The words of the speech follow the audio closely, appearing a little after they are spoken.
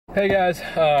Hey guys,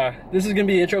 this is gonna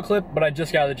be an intro clip, but I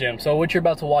just got out of the gym. So what you're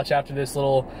about to watch after this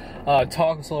little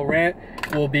talk, this little rant,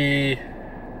 will be,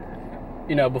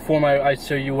 you know, before I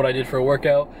show you what I did for a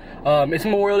workout. It's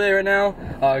Memorial Day right now.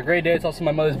 Great day. It's also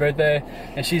my mother's birthday,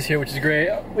 and she's here, which is great.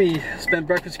 We spent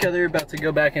breakfast together. About to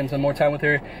go back and spend more time with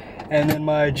her. And then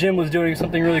my gym was doing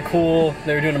something really cool.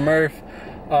 They were doing a Murph.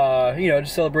 You know,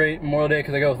 just celebrate Memorial Day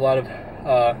because I go with a lot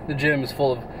of the gym is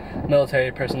full of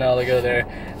military personnel that go there.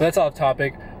 But that's off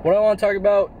topic. What I want to talk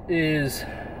about is,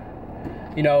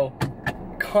 you know,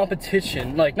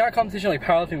 competition. Like, not competition like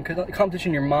powerlifting, competition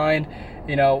in your mind.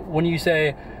 You know, when you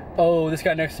say, oh, this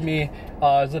guy next to me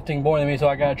is lifting more than me, so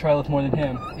I gotta try to lift more than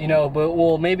him. You know, but,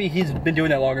 well, maybe he's been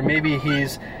doing that longer. Maybe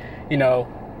he's, you know,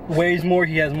 weighs more,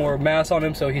 he has more mass on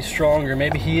him, so he's stronger.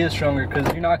 Maybe he is stronger, because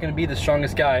you're not going to be the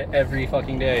strongest guy every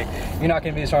fucking day. You're not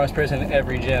going to be the strongest person in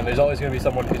every gym. There's always going to be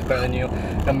someone who's better than you.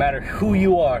 No matter who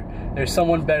you are, there's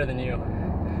someone better than you.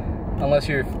 Unless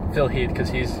you're Phil Heath, because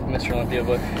he's Mr. Olympia,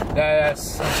 but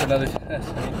that's another,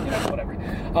 you know, whatever.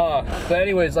 But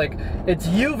anyways, like, it's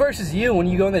you versus you when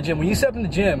you go in the gym. When you step in the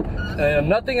gym,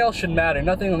 nothing else should matter.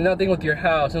 Nothing with your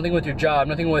house, nothing with your job,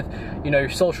 nothing with, you know,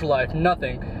 your social life,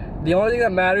 nothing. The only thing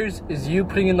that matters is you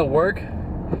putting in the work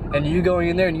and you going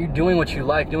in there and you doing what you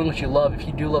like, doing what you love. If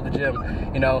you do love the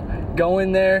gym, you know, go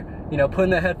in there, you know, put in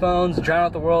the headphones, drown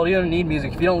out the world. You don't need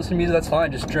music. If you don't listen to music, that's fine.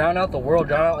 Just drown out the world,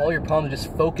 drown out all your problems.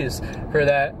 Just focus for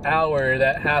that hour,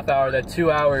 that half hour, that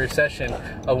 2-hour session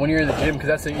of when you're in the gym, because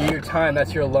that's your time.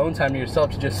 That's your alone time to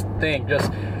yourself to just think,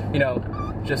 just, you know,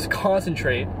 just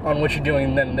concentrate on what you're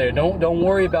doing then and there. Don't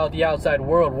worry about the outside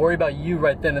world. Worry about you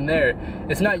right then and there.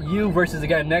 It's not you versus the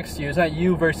guy next to you. It's not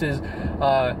you versus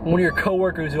one of your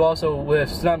coworkers who also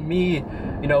lifts. It's not me,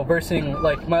 you know, versus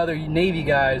like my other Navy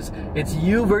guys. It's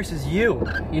you versus you.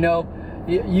 You know,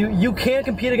 you can't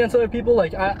compete against other people.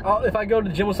 Like if I go to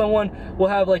the gym with someone, we'll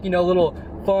have, like, you know, a little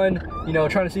fun, you know,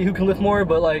 trying to see who can lift more,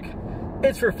 but like,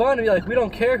 it's for fun to be like, we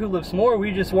don't care who lifts more,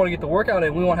 we just want to get the workout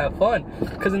in, we want to have fun.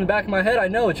 Because in the back of my head, I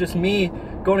know it's just me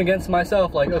going against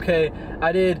myself. Like, okay,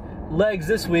 I did legs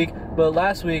this week, but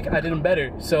last week I did them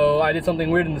better, so I did something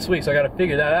weird in this week, so I got to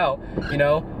figure that out, you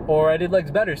know. Or I did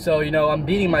legs better, so, you know, I'm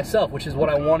beating myself, which is what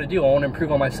I want to do. I want to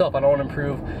improve on myself. I don't want to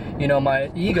improve, you know, my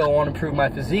ego. I want to improve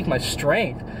my physique, my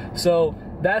strength. So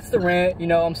that's the rant. You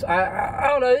know, I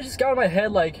don't know, it just got in my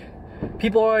head, like,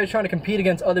 people are always trying to compete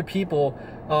against other people.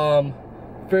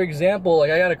 For example,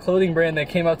 like, I got a clothing brand that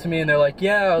came up to me and they're like,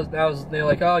 yeah, they're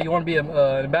like, oh, you want to be an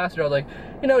ambassador? I was like,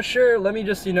 you know, sure, let me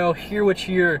just, you know, hear what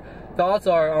your thoughts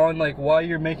are on, like, why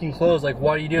you're making clothes. Like,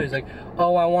 why do you do it? He's like,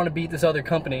 oh, I want to beat this other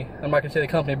company. I'm not gonna say the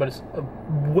company, but it's a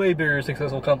way bigger,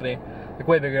 successful company, like,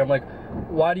 way bigger. I'm like,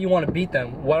 why do you want to beat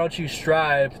them? Why don't you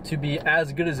strive to be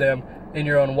as good as them in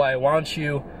your own way? Why don't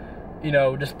you, you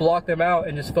know, just block them out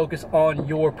and just focus on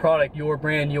your product, your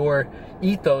brand, your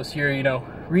ethos, your, you know,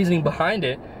 reasoning behind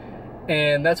it.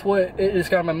 And that's what it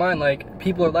just got in my mind. Like,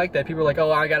 people are like that. People are like,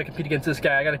 oh, I gotta compete against this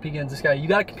guy, I gotta compete against this guy. You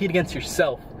gotta compete against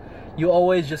yourself. You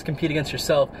always just compete against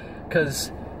yourself,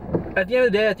 because at the end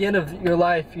of the day, at the end of your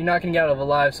life, you're not gonna get out of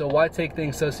alive, so why take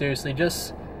things so seriously?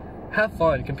 Just have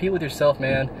fun, compete with yourself,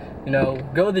 man. You know,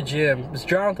 go to the gym, just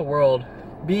drown out the world,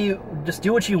 just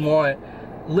do what you want,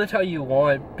 lift how you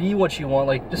want, be what you want.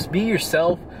 Like, just be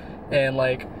yourself and,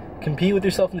 like, compete with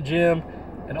yourself in the gym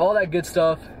and all that good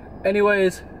stuff.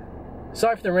 Anyways,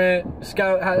 sorry for the rant. Just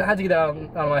had to get that out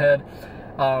of my head.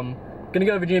 Gonna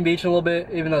go to Virginia Beach in a little bit,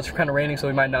 even though it's kind of raining, so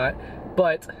we might not.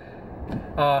 But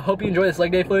hope you enjoy this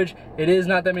leg day footage. It is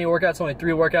not that many workouts, only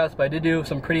 3 workouts, but I did do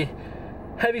some pretty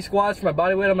heavy squats for my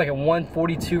body weight. I'm like at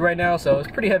 142 right now, so it's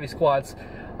pretty heavy squats.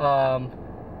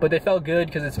 But they felt good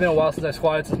because it's been a while since I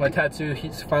squatted, since my tattoo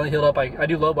he's finally healed up. I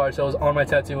do low bar, so it was on my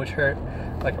tattoo, which hurt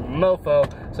like a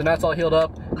mofo. So now it's all healed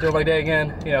up. Doing leg day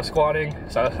again, you know, squatting.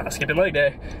 So I'm skipping leg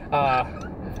day.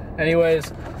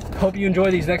 Anyways, hope you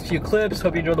enjoy these next few clips.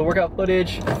 Hope you enjoy the workout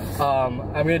footage. I'm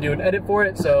gonna do an edit for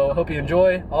it, so hope you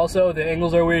enjoy. Also, the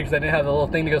angles are weird because I didn't have the little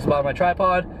thing that goes by my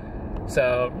tripod.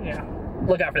 So yeah,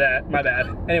 look out for that. My bad.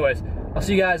 Anyways, I'll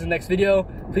see you guys in the next video.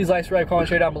 Please like, subscribe, comment,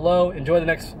 share down below. Enjoy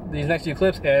these next few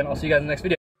clips, and I'll see you guys in the next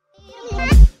video.